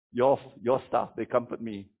 your staff, they comfort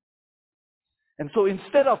me. And so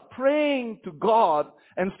instead of praying to God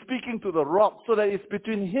and speaking to the rock so that it's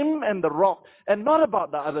between him and the rock and not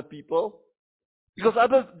about the other people, because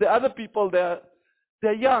the other people, they're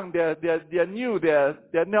young, they're new,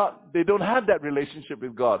 they don't have that relationship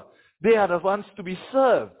with God. They are the ones to be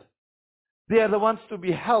served. They are the ones to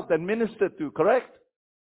be helped and ministered to, correct?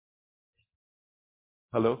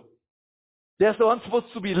 Hello? They're the ones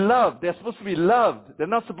supposed to be loved. They're supposed to be loved. They're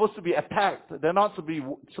not supposed to be attacked. They're not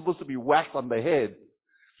supposed to be whacked on the head.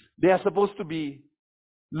 They are supposed to be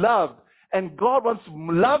loved. And God wants to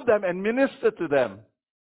love them and minister to them.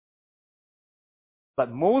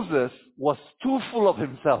 But Moses was too full of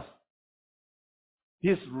himself.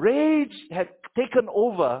 His rage had taken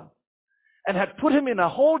over and had put him in a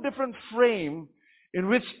whole different frame in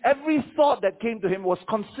which every thought that came to him was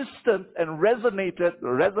consistent and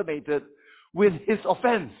resonated with his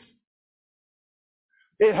offense.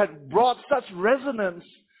 It had brought such resonance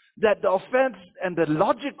that the offense and the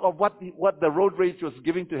logic of what the road rage was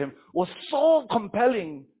giving to him was so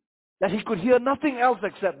compelling that he could hear nothing else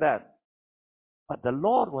except that. But the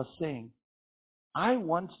Lord was saying, I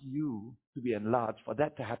want you to be enlarged. For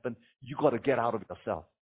that to happen, you got to get out of yourself.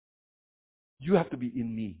 You have to be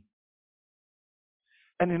in me.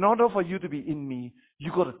 And in order for you to be in me,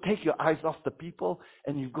 you got to take your eyes off the people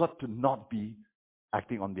and you've got to not be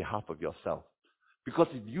acting on behalf of yourself. Because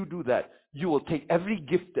if you do that, you will take every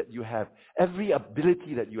gift that you have, every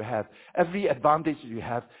ability that you have, every advantage that you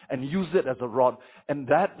have, and use it as a rod. And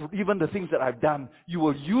that, even the things that I've done, you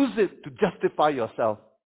will use it to justify yourself.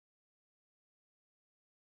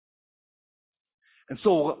 And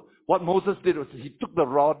so what Moses did was he took the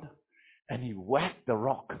rod and he whacked the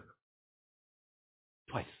rock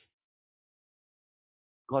twice.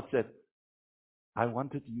 God said, I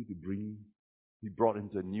wanted you to be brought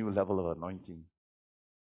into a new level of anointing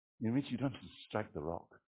in which you don't have to strike the rock.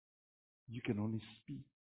 You can only speak.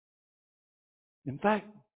 In fact,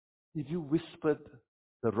 if you whispered,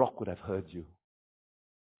 the rock would have heard you.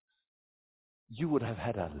 You would have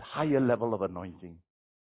had a higher level of anointing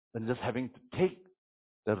than just having to take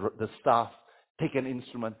the staff, take an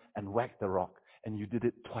instrument, and whack the rock. And you did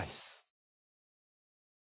it twice.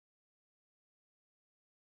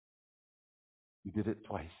 You did it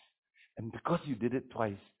twice. And because you did it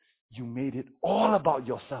twice, you made it all about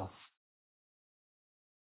yourself.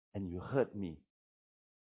 And you hurt me,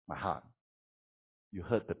 my heart. You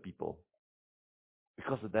hurt the people.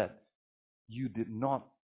 Because of that, you did not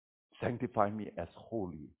sanctify me as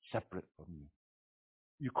holy, separate from me.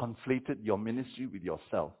 You conflated your ministry with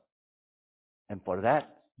yourself. And for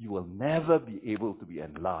that, you will never be able to be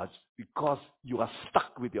enlarged because you are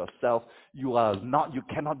stuck with yourself. You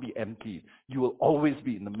cannot be emptied. You will always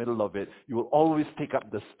be in the middle of it. You will always take up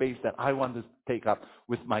the space that I want to take up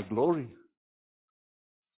with my glory.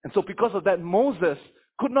 And so because of that, Moses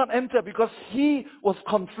could not enter because he was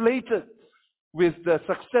conflated with the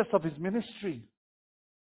success of his ministry.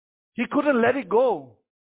 He couldn't let it go.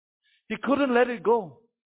 He couldn't let it go.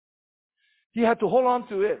 He had to hold on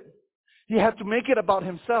to it. He had to make it about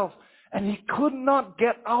himself. And he could not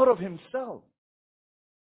get out of himself.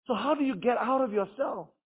 So how do you get out of yourself?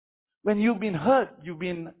 When you've been hurt, you've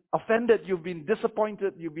been offended, you've been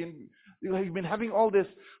disappointed, you've been having all this.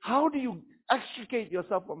 How do you extricate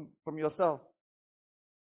yourself from yourself?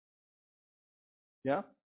 Yeah?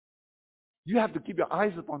 You have to keep your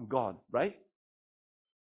eyes upon God, right?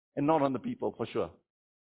 And not on the people, for sure.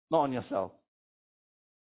 Not on yourself.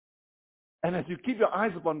 And as you keep your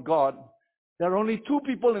eyes upon God, there are only two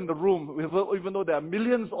people in the room, even though there are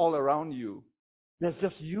millions all around you. There's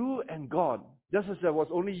just you and God. Just as there was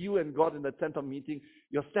only you and God in the tent of meeting,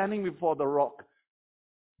 you're standing before the rock.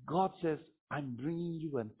 God says, I'm bringing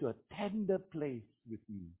you into a tender place with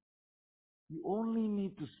me. You only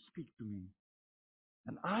need to speak to me.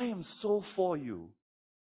 And I am so for you.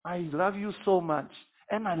 I love you so much.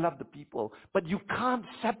 And I love the people. But you can't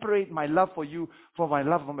separate my love for you from my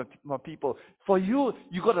love for my people. For you,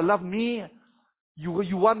 you got to love me.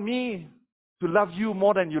 You want me to love you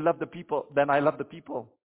more than you love the people, than I love the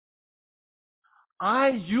people.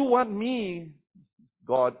 You want me,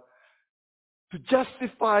 God, to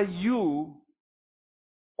justify you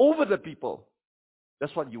over the people.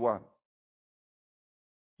 That's what you want.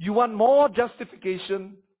 You want more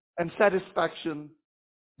justification and satisfaction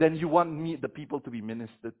than you want the people to be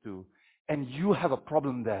ministered to. And you have a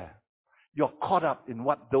problem there. You're caught up in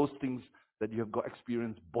what those things that you have got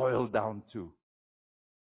experience boil down to.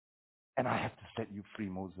 And I have to set you free,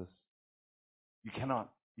 Moses. You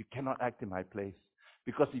cannot act in my place.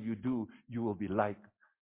 Because if you do, you will be like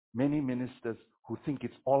many ministers who think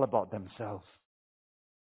it's all about themselves.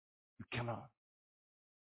 You cannot.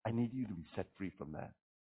 I need you to be set free from that.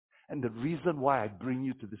 And the reason why I bring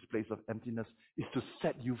you to this place of emptiness is to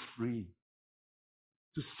set you free.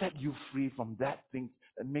 To set you free from that thing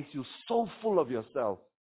that makes you so full of yourself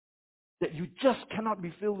that you just cannot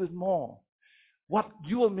be filled with more. What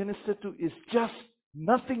you will minister to is just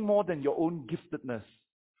nothing more than your own giftedness.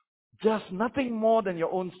 Just nothing more than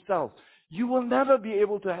your own self. You will never be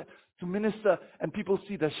able to minister and people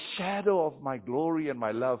see the shadow of my glory and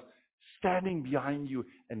my love standing behind you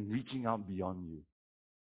and reaching out beyond you.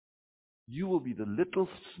 You will be the little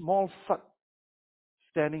small fuck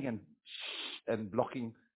standing and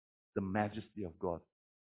blocking the majesty of God.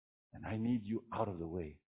 And I need you out of the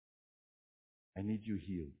way. I need you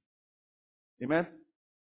healed. Amen?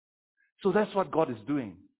 So that's what God is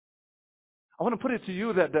doing. I want to put it to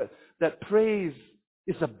you that praise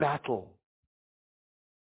is a battle.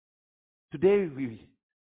 Today,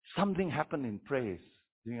 something happened in praise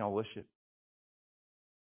during our worship.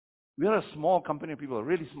 We are a small company of people,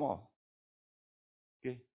 really small.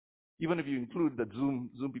 Okay? Even if you include the Zoom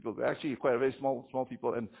people, we're actually quite a very small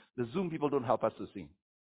people, and the Zoom people don't help us to sing.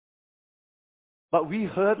 But we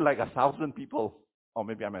heard like 1,000 people, or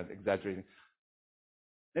maybe I'm exaggerating,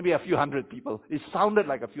 maybe a few hundred people. It sounded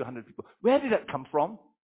like a few hundred people. Where did that come from?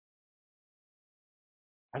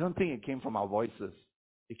 I don't think it came from our voices.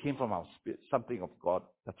 It came from our spirit, something of God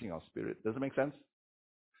touching our spirit. Does it make sense?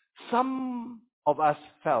 Some of us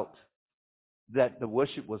felt that the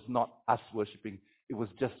worship was not us worshiping, it was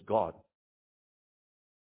just God.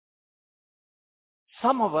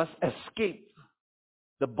 Some of us escaped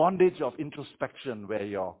the bondage of introspection where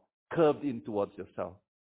you're curved in towards yourself.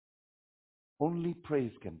 Only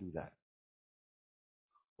praise can do that.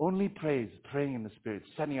 Only praise, praying in the Spirit,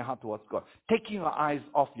 setting your heart towards God, taking your eyes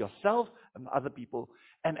off yourself and other people.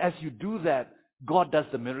 And as you do that, God does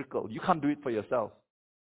the miracle. You can't do it for yourself.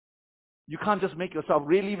 You can't just make yourself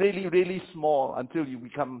really, really, really small until you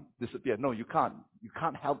disappear. No, you can't. You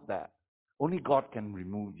can't help that. Only God can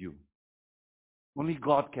remove you. Only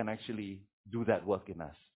God can actually do that work in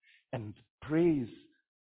us. And praise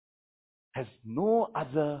has no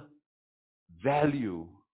other value,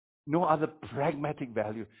 no other pragmatic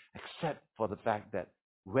value, except for the fact that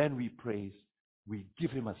when we praise, we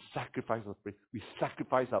give Him a sacrifice of praise. We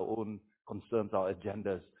sacrifice our own concerns, our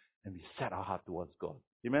agendas, and we set our heart towards God.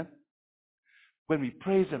 Amen? When we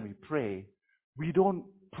praise and we pray, we don't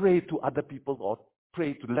pray to other people or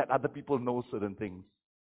pray to let other people know certain things.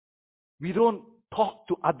 We don't talk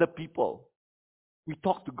to other people. We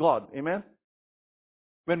talk to God. Amen?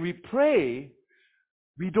 When we pray,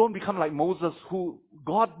 we don't become like Moses, who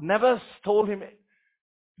God never told him,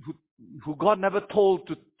 who God never told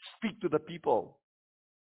to speak to the people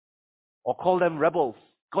or call them rebels.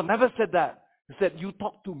 God never said that. He said, you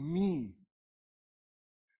talk to me.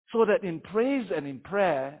 So that in praise and in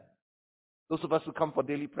prayer, those of us who come for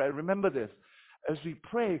daily prayer, remember this. As we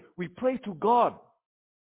pray to God.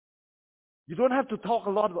 You don't have to talk a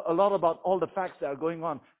lot about all the facts that are going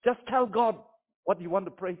on. Just tell God what you want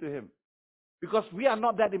to pray to Him. Because we are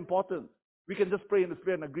not that important. We can just pray in the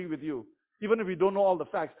Spirit and agree with you, even if we don't know all the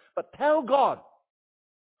facts. But tell God.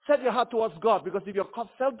 Set your heart towards God, because if you're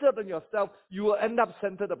centered on yourself, you will end up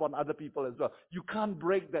centered upon other people as well. You can't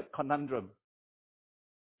break that conundrum.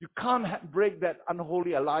 You can't break that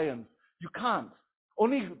unholy alliance. You can't.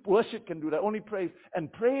 Only worship can do that. Only praise.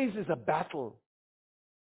 And praise is a battle.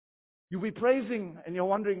 You'll be praising and you're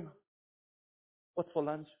wondering, what's for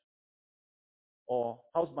lunch? Or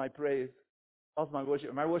how's my praise? How's my worship?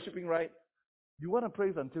 Am I worshiping right? You want to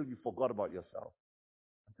praise until you forgot about yourself.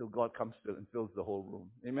 Until God comes and fills the whole room.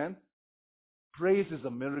 Amen? Praise is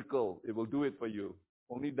a miracle. It will do it for you.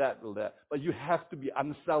 Only that will that. But you have to be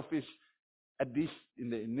unselfish, at least in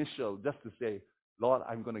the initial, just to say, Lord,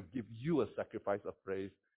 I'm going to give you a sacrifice of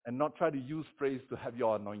praise, and not try to use praise to have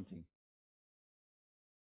your anointing.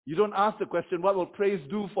 You don't ask the question, what will praise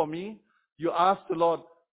do for me? You ask the Lord,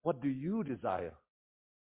 what do you desire?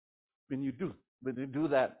 When you do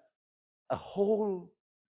that, a whole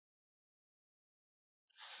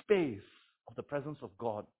space of the presence of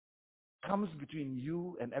God comes between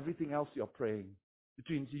you and everything else you're praying,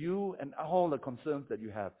 between you and all the concerns that you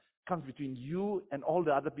have, comes between you and all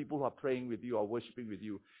the other people who are praying with you or worshiping with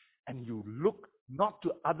you. And you look not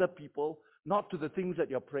to other people, not to the things that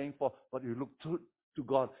you're praying for, but you look to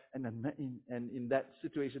God. And in that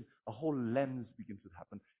situation, a whole lens begins to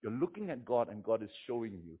happen. You're looking at God, and God is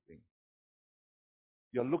showing you things.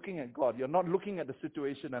 You're looking at God. You're not looking at the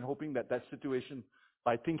situation and hoping that that situation,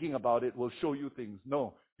 by thinking about it, will show you things.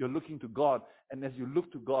 No, you're looking to God. And as you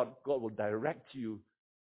look to God, God will direct you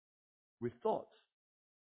with thoughts.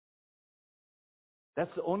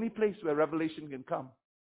 That's the only place where revelation can come,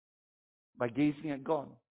 by gazing at God.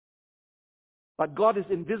 But God is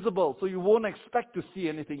invisible, so you won't expect to see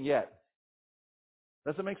anything yet.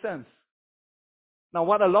 Does it make sense? Now,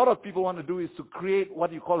 what a lot of people want to do is to create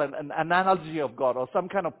what you call an analogy of God or some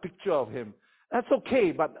kind of picture of Him. That's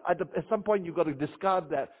okay, but at some point you've got to discard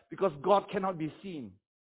that because God cannot be seen.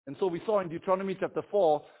 And so we saw in Deuteronomy chapter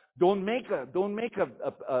 4, don't make an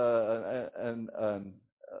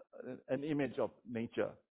image of nature,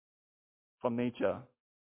 from nature.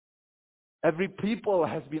 Every people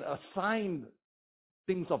has been assigned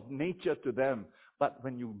things of nature to them. But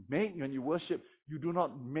when you worship, you do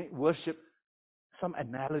not worship some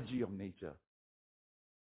analogy of nature.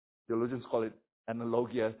 Theologians call it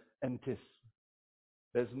analogia entis.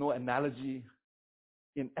 There's no analogy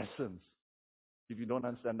in essence. If you don't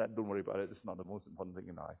understand that, don't worry about it. It's not the most important thing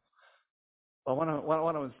in life. But what I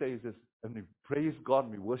want to say is this: when we praise God,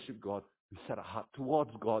 and we worship God, we set our heart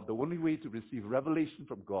towards God. The only way to receive revelation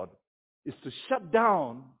from God is to shut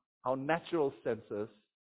down our natural senses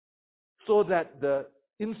so that the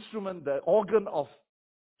instrument, the organ of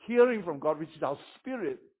hearing from God, which is our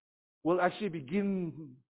spirit, will actually begin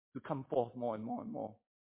to come forth more and more and more.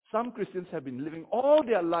 Some Christians have been living all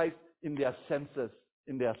their life in their senses,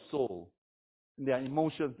 in their soul, in their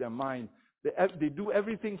emotions, their mind. They do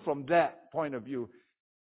everything from that point of view.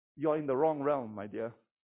 You're in the wrong realm, my dear.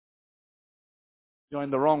 You're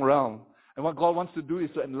in the wrong realm. And what God wants to do is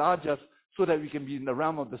to enlarge us so that we can be in the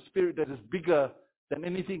realm of the Spirit that is bigger than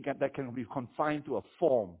anything that can be confined to a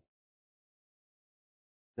form.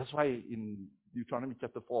 That's why in Deuteronomy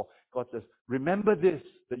chapter 4, God says, remember this,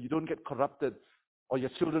 that you don't get corrupted or your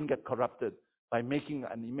children get corrupted by making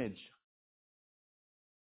an image.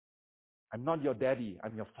 I'm not your daddy,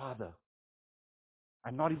 I'm your father.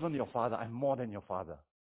 I'm not even your father, I'm more than your father.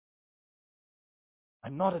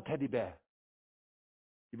 I'm not a teddy bear,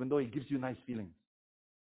 even though it gives you nice feelings.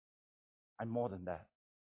 I'm more than that.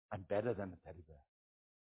 I'm better than a teddy bear.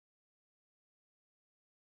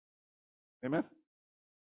 Amen?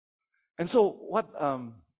 And so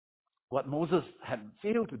what Moses had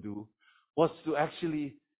failed to do was to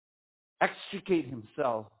actually extricate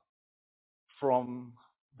himself from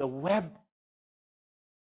the web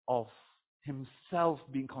of himself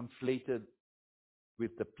being conflated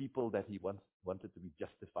with the people that he wanted to be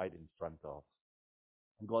justified in front of.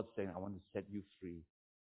 And God's saying, I want to set you free.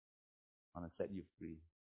 I want to set you free.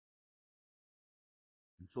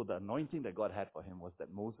 And so the anointing that God had for him was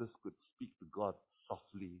that Moses could speak to God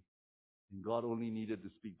softly, and God only needed to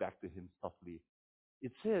speak back to him softly.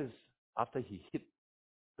 It says, after he hit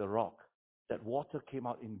the rock, that water came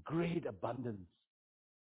out in great abundance,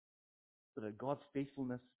 so that God's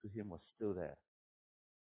faithfulness to him was still there.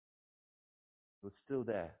 It was still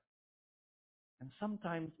there. And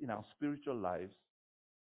sometimes in our spiritual lives,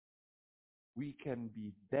 we can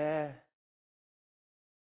be there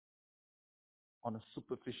on a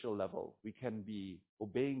superficial level. We can be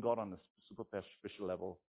obeying God on a superficial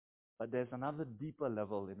level. But there's another deeper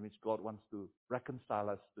level in which God wants to reconcile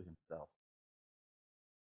us to himself,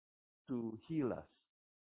 to heal us,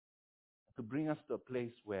 to bring us to a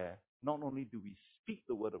place where not only do we speak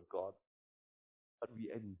the word of God, but we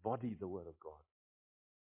embody the word of God,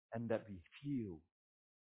 and that we feel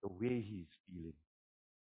the way he's feeling.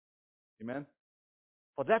 Amen?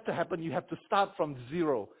 For that to happen, you have to start from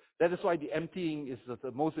zero. That is why the emptying is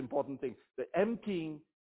the most important thing. The emptying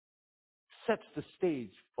sets the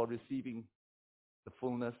stage for receiving the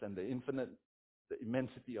fullness and the infinite, the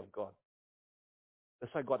immensity of God.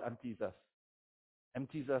 That's why God empties us.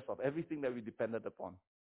 Empties us of everything that we depended upon.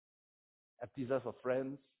 Empties us of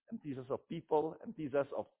friends, empties us of people, empties us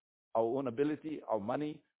of our own ability, our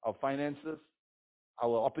money, our finances,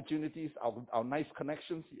 our opportunities, our nice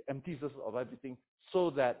connections. He empties us of everything so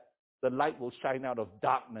that the light will shine out of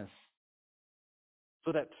darkness.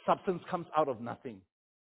 So that substance comes out of nothing.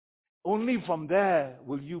 Only from there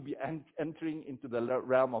will you be entering into the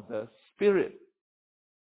realm of the Spirit.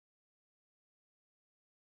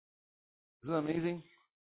 Isn't that amazing?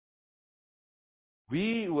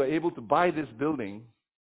 We were able to buy this building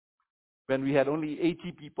when we had only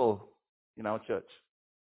 80 people in our church.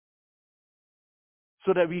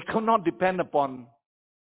 So that we could not depend upon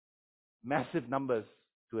massive numbers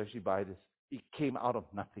to actually buy this. It came out of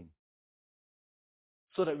nothing.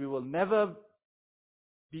 So that we will never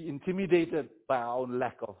be intimidated by our own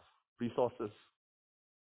lack of resources.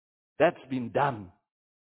 That's been done.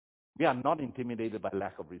 We are not intimidated by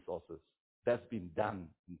lack of resources. That's been done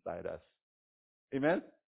inside us. Amen?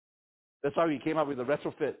 That's why we came up with a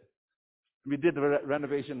retrofit. We did the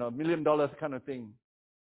renovation, $1 million kind of thing.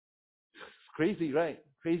 It's crazy, right?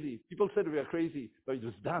 Crazy. People said we are crazy, but it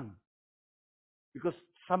was done. Because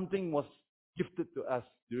something was gifted to us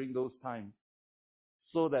during those times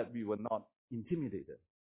so that we were not intimidated.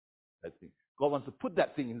 That thing. God wants to put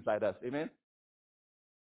that thing inside us. Amen?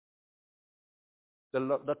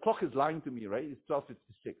 The clock is lying to me, right? It's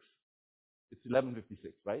 12:56. It's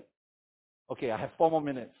 11:56, right? Okay, I have 4 more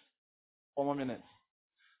minutes. 4 more minutes.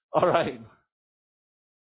 All right.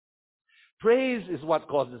 Praise is what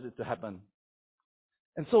causes it to happen.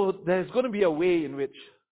 And so there's going to be a way in which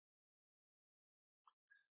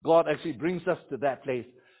God actually brings us to that place.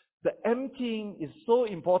 The emptying is so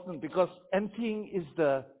important because emptying is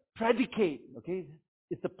the predicate, okay?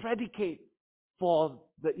 It's the predicate for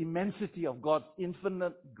the immensity of God's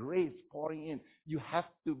infinite grace pouring in. You have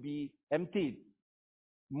to be emptied.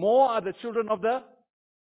 More are the children of the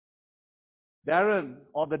barren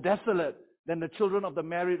or the desolate than the children of the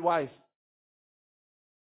married wife.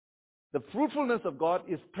 The fruitfulness of God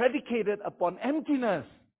is predicated upon emptiness.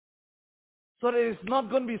 So that it's not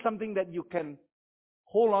going to be something that you can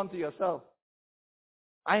hold on to yourself.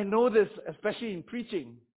 I know this, especially in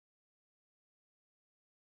preaching.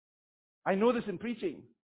 I know this in preaching.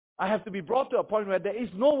 I have to be brought to a point where there is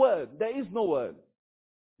no word. There is no word.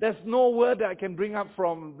 There's no word that I can bring up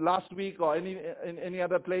from last week or any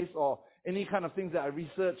other place or any kind of things that I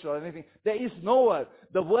researched or anything. There is no word.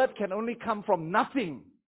 The word can only come from nothing.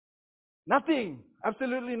 Nothing.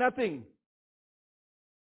 Absolutely nothing.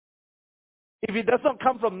 If it does not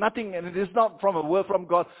come from nothing and it is not from a word from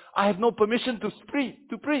God, I have no permission to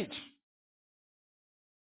preach.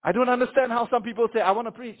 I don't understand how some people say, I want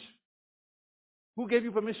to preach. Who gave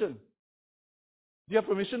you permission? Do you have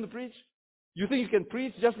permission to preach? You think you can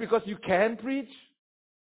preach just because you can preach?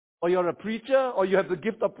 Or you're a preacher? Or you have the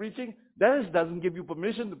gift of preaching? That doesn't give you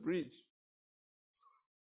permission to preach.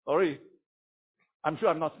 Sorry. I'm sure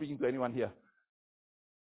I'm not speaking to anyone here.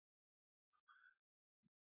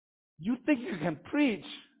 You think you can preach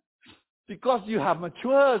because you have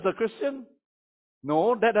matured as a Christian?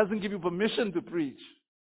 No, that doesn't give you permission to preach.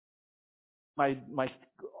 My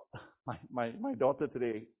daughter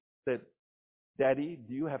today said, Daddy,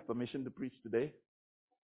 do you have permission to preach today?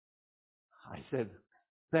 I said,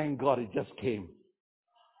 thank God it just came.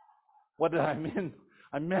 What did I mean?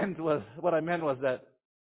 What I meant was that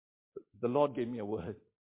the Lord gave me a word.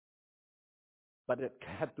 But it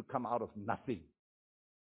had to come out of nothing.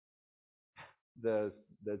 There's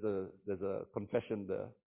a confession, the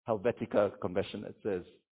Helvetica confession, it says,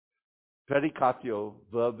 predicatio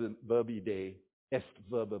verbi Dei est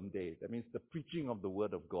verbum Dei. That means the preaching of the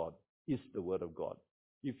word of God is the word of God.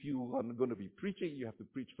 If you are going to be preaching, you have to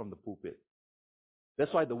preach from the pulpit.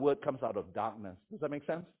 That's why the word comes out of darkness. Does that make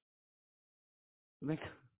sense?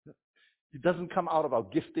 It doesn't come out of our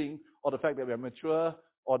gifting or the fact that we are mature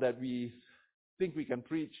or that we think we can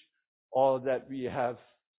preach or that we have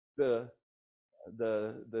the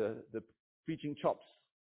preaching chops.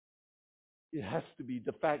 It has to be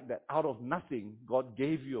the fact that out of nothing, God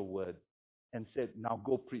gave you a word and said, now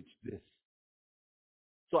go preach this.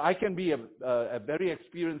 So I can be a very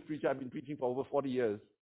experienced preacher. I've been preaching for over 40 years.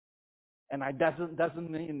 And it doesn't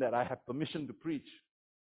mean that I have permission to preach.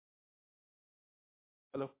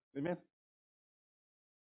 Hello? Amen?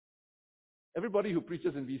 Everybody who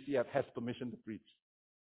preaches in VCF has permission to preach.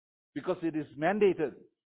 Because it is mandated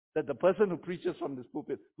that the person who preaches from this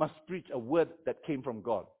pulpit must preach a word that came from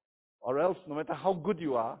God. Or else, no matter how good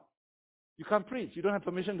you are, you can't preach. You don't have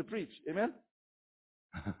permission to preach. Amen?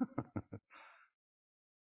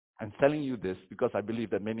 I'm telling you this because I believe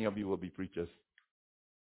that many of you will be preachers.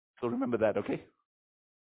 So remember that, okay?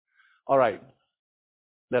 All right.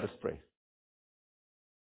 Let us pray.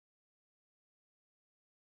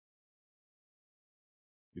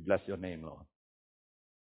 We bless your name, Lord.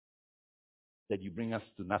 That you bring us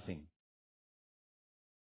to nothing.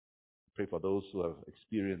 Pray for those who have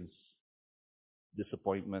experienced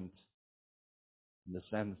disappointment in the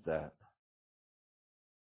sense that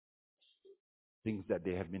things that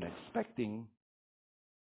they have been expecting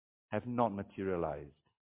have not materialized.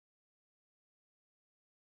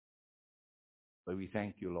 But we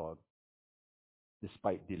thank you, Lord.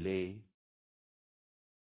 Despite delay,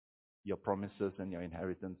 your promises and your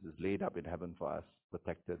inheritance is laid up in heaven for us,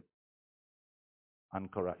 protected,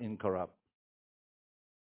 incorrupt,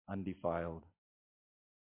 undefiled,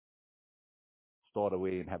 stored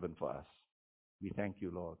away in heaven for us. We thank you,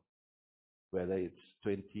 Lord. Whether it's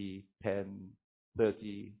 20, 10,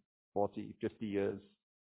 30, 40, 50 years,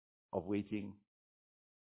 of waiting,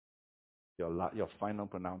 your final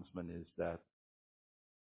pronouncement is that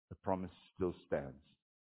the promise still stands.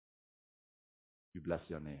 We bless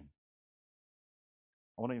your name.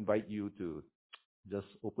 I want to invite you to just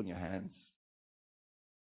open your hands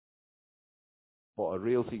for a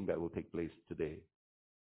real thing that will take place today.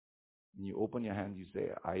 When you open your hands, you say,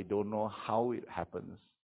 I don't know how it happens,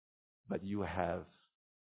 but you have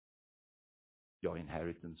your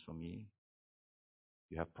inheritance for me.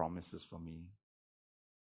 You have promises for me.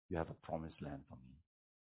 You have a promised land for me.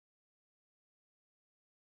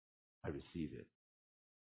 I receive it.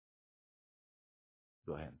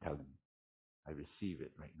 Go ahead and tell him, I receive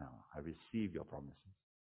it right now. I receive your promises.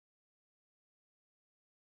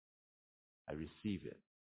 I receive it.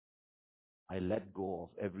 I let go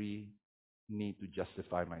of every need to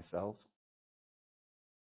justify myself,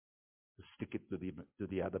 to stick it to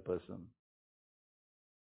the other person.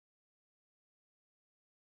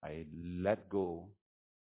 I let go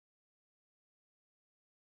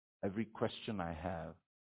every question I have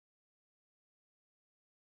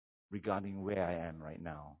regarding where I am right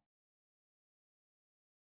now.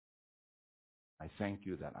 I thank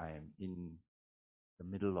you that I am in the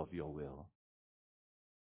middle of your will.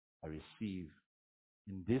 I receive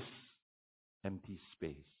in this empty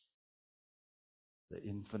space the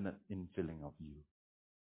infinite infilling of you.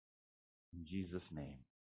 In Jesus' name.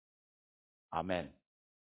 Amen.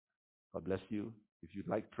 God bless you. If you'd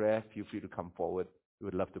like prayer, feel free to come forward. We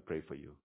would love to pray for you.